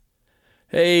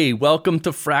Hey, welcome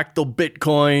to Fractal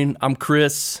Bitcoin. I'm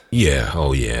Chris. Yeah,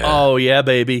 oh yeah. Oh, yeah,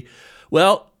 baby.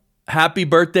 Well, happy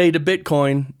birthday to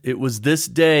Bitcoin. It was this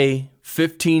day,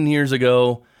 15 years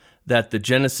ago, that the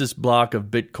Genesis block of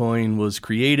Bitcoin was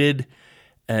created,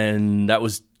 and that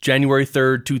was January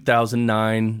 3rd,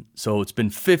 2009. So it's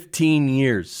been 15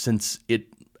 years since it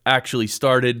actually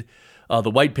started. The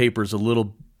white paper is a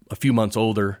few months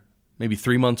older, maybe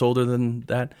 3 months older than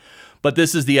that. But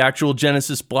this is the actual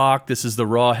Genesis block. This is the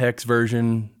raw hex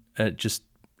version.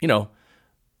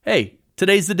 Hey,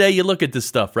 today's the day you look at this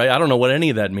stuff, right? I don't know what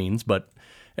any of that means, but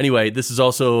anyway, this is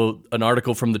also an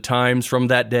article from the Times from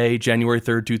that day, January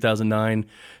 3rd, 2009.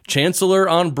 Chancellor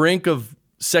on brink of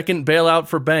second bailout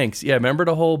for banks. Yeah, remember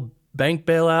the whole bank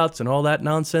bailouts and all that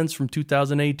nonsense from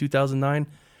 2008, 2009?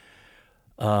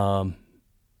 And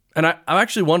I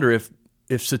actually wonder if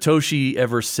Satoshi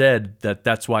ever said that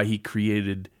that's why he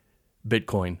created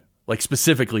Bitcoin, like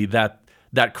specifically that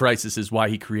crisis is why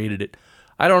he created it.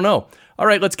 I don't know. All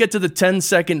right, let's get to the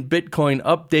 10-second Bitcoin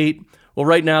update. Well,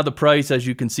 right now the price, as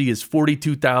you can see, is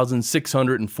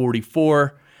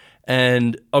 $42,644.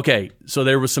 And okay, so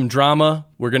there was some drama.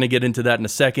 We're going to get into that in a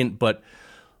second. But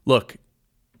look,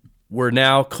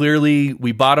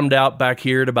 we bottomed out back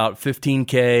here at about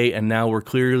 15K, and now we're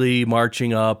clearly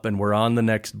marching up, and we're on the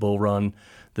next bull run.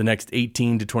 The next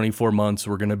 18 to 24 months,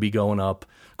 we're going to be going up.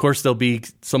 Of course, there'll be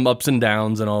some ups and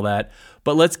downs and all that.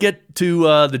 But let's get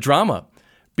to the drama,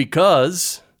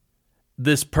 because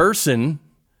this person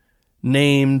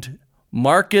named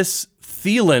Marcus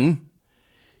Thielen,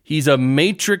 he's a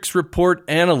Matrix report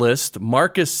analyst,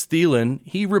 Marcus Thielen,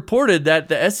 he reported that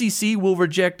the SEC will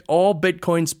reject all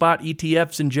Bitcoin spot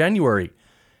ETFs in January.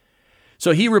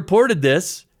 So he reported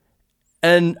this.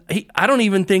 And I don't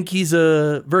even think he's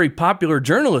a very popular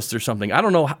journalist or something. I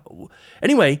don't know how.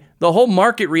 Anyway, the whole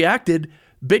market reacted.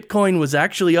 Bitcoin was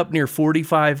actually up near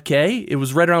 45K. It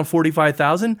was right around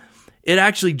 45,000. It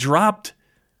actually dropped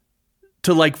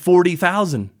to like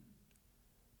 40,000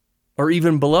 or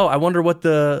even below. I wonder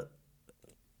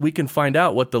we can find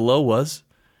out what the low was.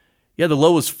 Yeah, the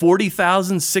low was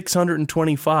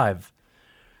 40,625.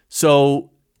 So,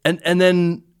 and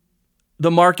then the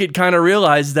market kind of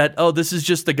realized that, oh, this is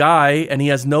just a guy and he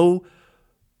has no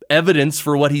evidence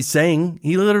for what he's saying.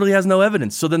 He literally has no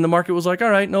evidence. So then the market was like, all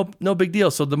right, no big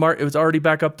deal. So it was already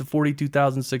back up to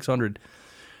 42,600.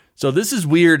 So this is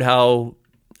weird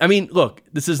look,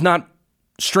 this is not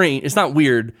strange. It's not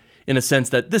weird in a sense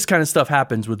that this kind of stuff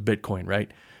happens with Bitcoin, right?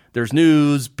 There's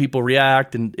news, people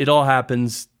react, and it all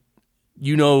happens.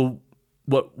 You know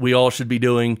what we all should be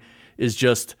doing is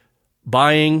just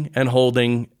buying and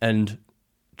holding and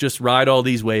just ride all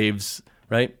these waves,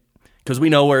 right? Because we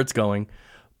know where it's going.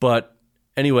 But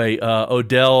anyway,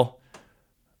 Odell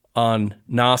on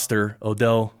Nostr,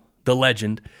 Odell the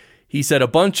legend, he said a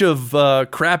bunch of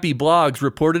crappy blogs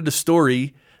reported a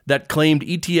story that claimed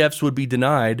ETFs would be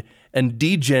denied and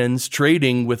degens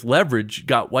trading with leverage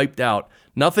got wiped out.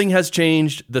 Nothing has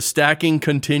changed. The stacking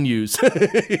continues.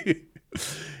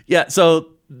 Yeah, so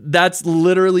that's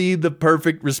literally the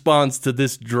perfect response to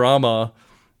this drama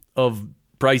of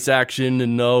price action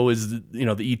and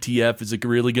the ETF, is it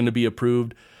really going to be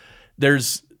approved?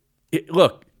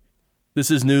 Look, this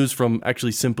is news from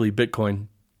actually Simply Bitcoin.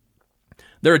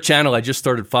 They're a channel I just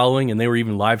started following, and they were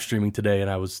even live streaming today, and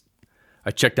I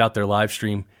checked out their live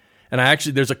stream. And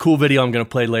there's a cool video I'm going to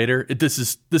play later. This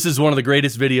is one of the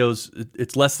greatest videos.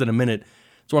 It's less than a minute.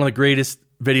 It's one of the greatest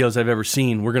videos I've ever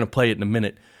seen. We're going to play it in a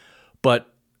minute.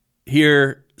 But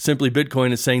here, Simply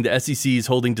Bitcoin is saying the SEC is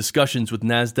holding discussions with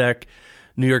NASDAQ,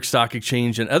 New York Stock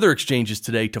Exchange, and other exchanges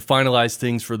today to finalize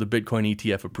things for the Bitcoin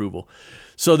ETF approval.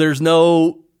 So there's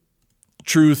no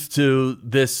truth to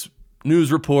this news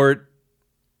report.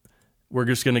 We're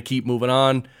just going to keep moving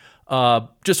on.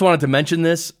 Just wanted to mention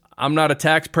this. I'm not a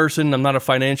tax person. I'm not a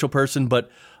financial person, but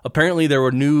apparently there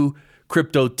were new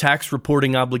crypto tax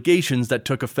reporting obligations that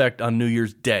took effect on New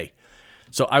Year's Day.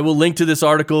 So I will link to this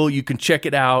article. You can check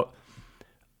it out.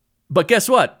 But guess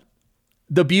what?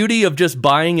 The beauty of just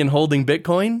buying and holding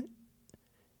Bitcoin,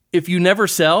 if you never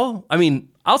sell,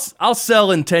 I'll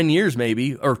sell in 10 years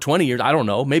maybe, or 20 years. I don't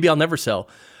know. Maybe I'll never sell.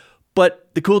 But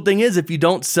the cool thing is, if you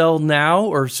don't sell now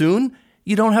or soon,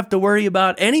 you don't have to worry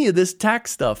about any of this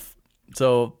tax stuff.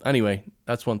 So anyway,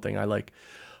 that's one thing I like.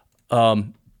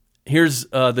 Here's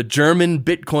the German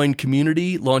Bitcoin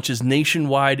community launches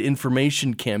nationwide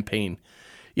information campaign.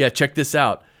 Yeah, check this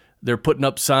out. They're putting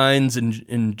up signs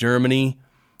in Germany,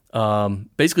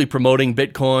 basically promoting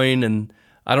Bitcoin. And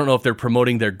I don't know if they're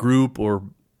promoting their group or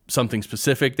something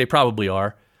specific. They probably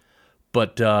are.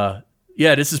 But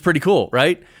yeah, this is pretty cool,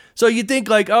 right? So you think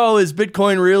like, oh, is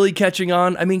Bitcoin really catching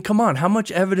on? I mean, come on, how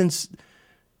much evidence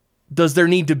does there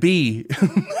need to be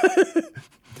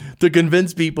to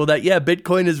convince people that, yeah,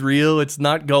 Bitcoin is real, it's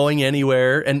not going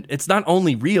anywhere, and it's not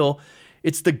only real,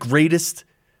 it's the greatest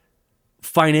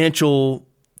financial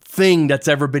thing that's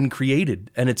ever been created,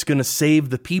 and it's going to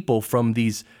save the people from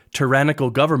these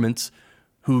tyrannical governments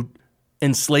who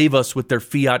enslave us with their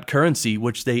fiat currency,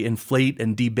 which they inflate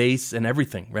and debase and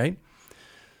everything, right?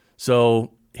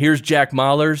 So here's Jack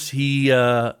Mallers. He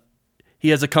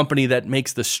has a company that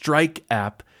makes the Strike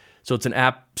app. So it's an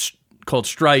app called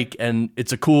Strike, and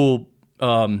it's a cool,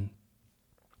 I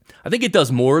think it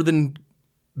does more than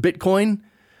Bitcoin.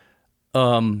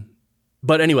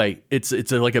 But anyway, it's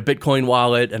like a Bitcoin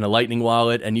wallet and a Lightning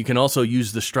wallet, and you can also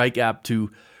use the Strike app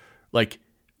to like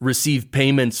receive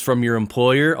payments from your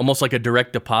employer, almost like a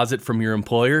direct deposit from your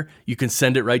employer. You can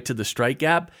send it right to the Strike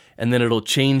app, and then it'll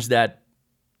change that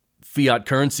fiat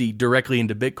currency directly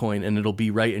into Bitcoin, and it'll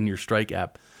be right in your Strike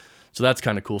app. So that's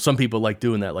kind of cool. Some people like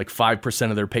doing that, like 5%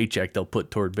 of their paycheck they'll put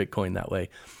toward Bitcoin that way.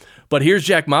 But here's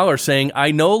Jack Mallers saying,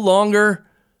 I no longer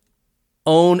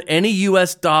own any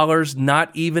US dollars,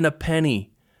 not even a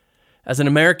penny. As an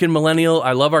American millennial,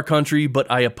 I love our country,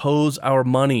 but I oppose our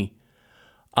money.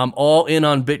 I'm all in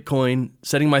on Bitcoin,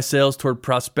 setting my sails toward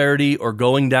prosperity or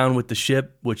going down with the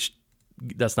ship, which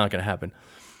that's not going to happen.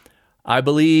 I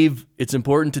believe it's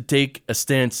important to take a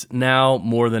stance now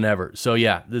more than ever. So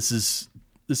yeah, this is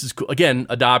cool. Again,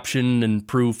 adoption and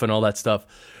proof and all that stuff.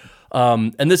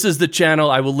 And this is the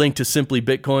channel. I will link to Simply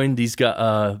Bitcoin. These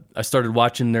guys, I started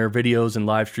watching their videos and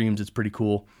live streams. It's pretty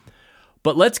cool.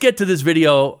 But let's get to this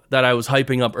video that I was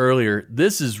hyping up earlier.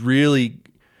 This is really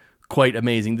quite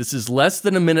amazing. This is less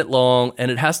than a minute long, and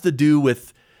it has to do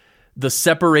with the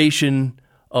separation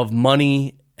of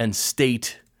money and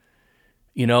state.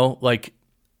 You know, like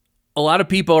a lot of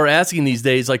people are asking these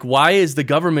days, like, why is the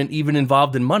government even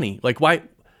involved in money? Like, why?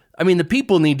 I mean, the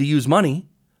people need to use money.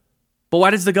 But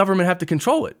why does the government have to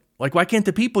control it? Like, why can't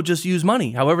the people just use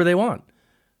money however they want?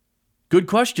 Good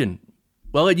question.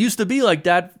 Well, it used to be like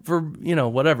that for,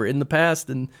 whatever, in the past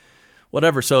and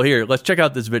whatever. So here, let's check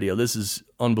out this video. This is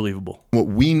unbelievable. What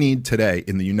we need today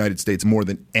in the United States more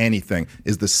than anything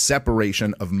is the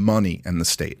separation of money and the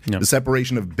state, the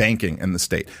separation of banking and the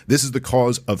state. This is the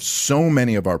cause of so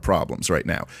many of our problems right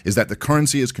now, is that the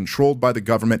currency is controlled by the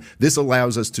government. This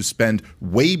allows us to spend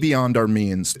way beyond our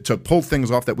means to pull things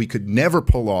off that we could never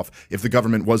pull off if the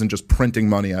government wasn't just printing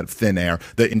money out of thin air.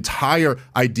 The entire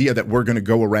idea that we're going to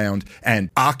go around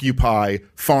and occupy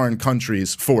foreign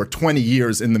countries for 20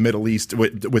 years in the Middle East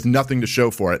with nothing to show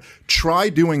for it. Try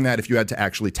doing that if you had to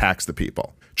actually tax the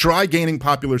people. Try gaining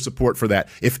popular support for that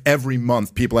if every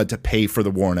month people had to pay for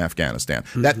the war in Afghanistan.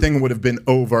 Mm-hmm. That thing would have been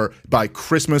over by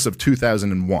Christmas of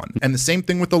 2001. And the same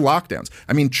thing with the lockdowns.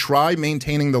 I mean, try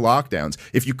maintaining the lockdowns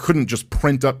if you couldn't just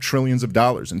print up trillions of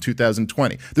dollars in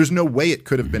 2020. There's no way it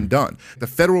could have been done. The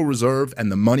Federal Reserve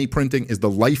and the money printing is the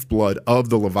lifeblood of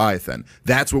the Leviathan.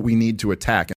 That's what we need to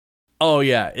attack. Oh,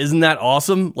 yeah. Isn't that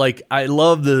awesome? Like, I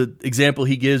love the example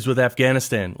he gives with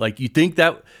Afghanistan. Like, you think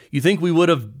we would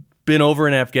have been over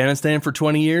in Afghanistan for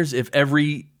 20 years if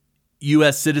every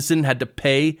U.S. citizen had to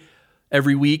pay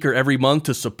every week or every month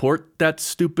to support that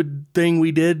stupid thing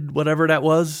we did, whatever that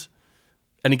was?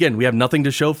 And again, we have nothing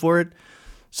to show for it.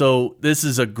 So this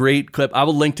is a great clip. I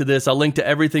will link to this. I'll link to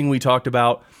everything we talked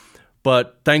about.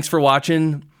 But thanks for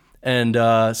watching. And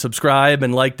subscribe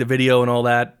and like the video and all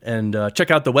that. And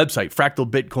check out the website,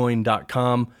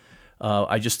 fractalbitcoin.com.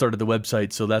 I just started the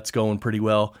website, so that's going pretty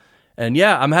well. And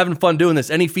yeah, I'm having fun doing this.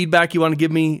 Any feedback you want to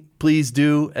give me, please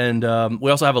do. And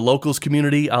we also have a locals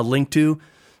community I'll link to.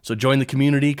 So join the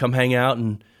community, come hang out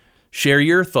and share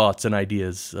your thoughts and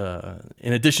ideas.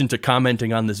 In addition to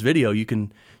commenting on this video, you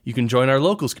can join our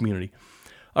locals community.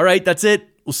 All right, that's it.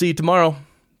 We'll see you tomorrow.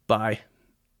 Bye.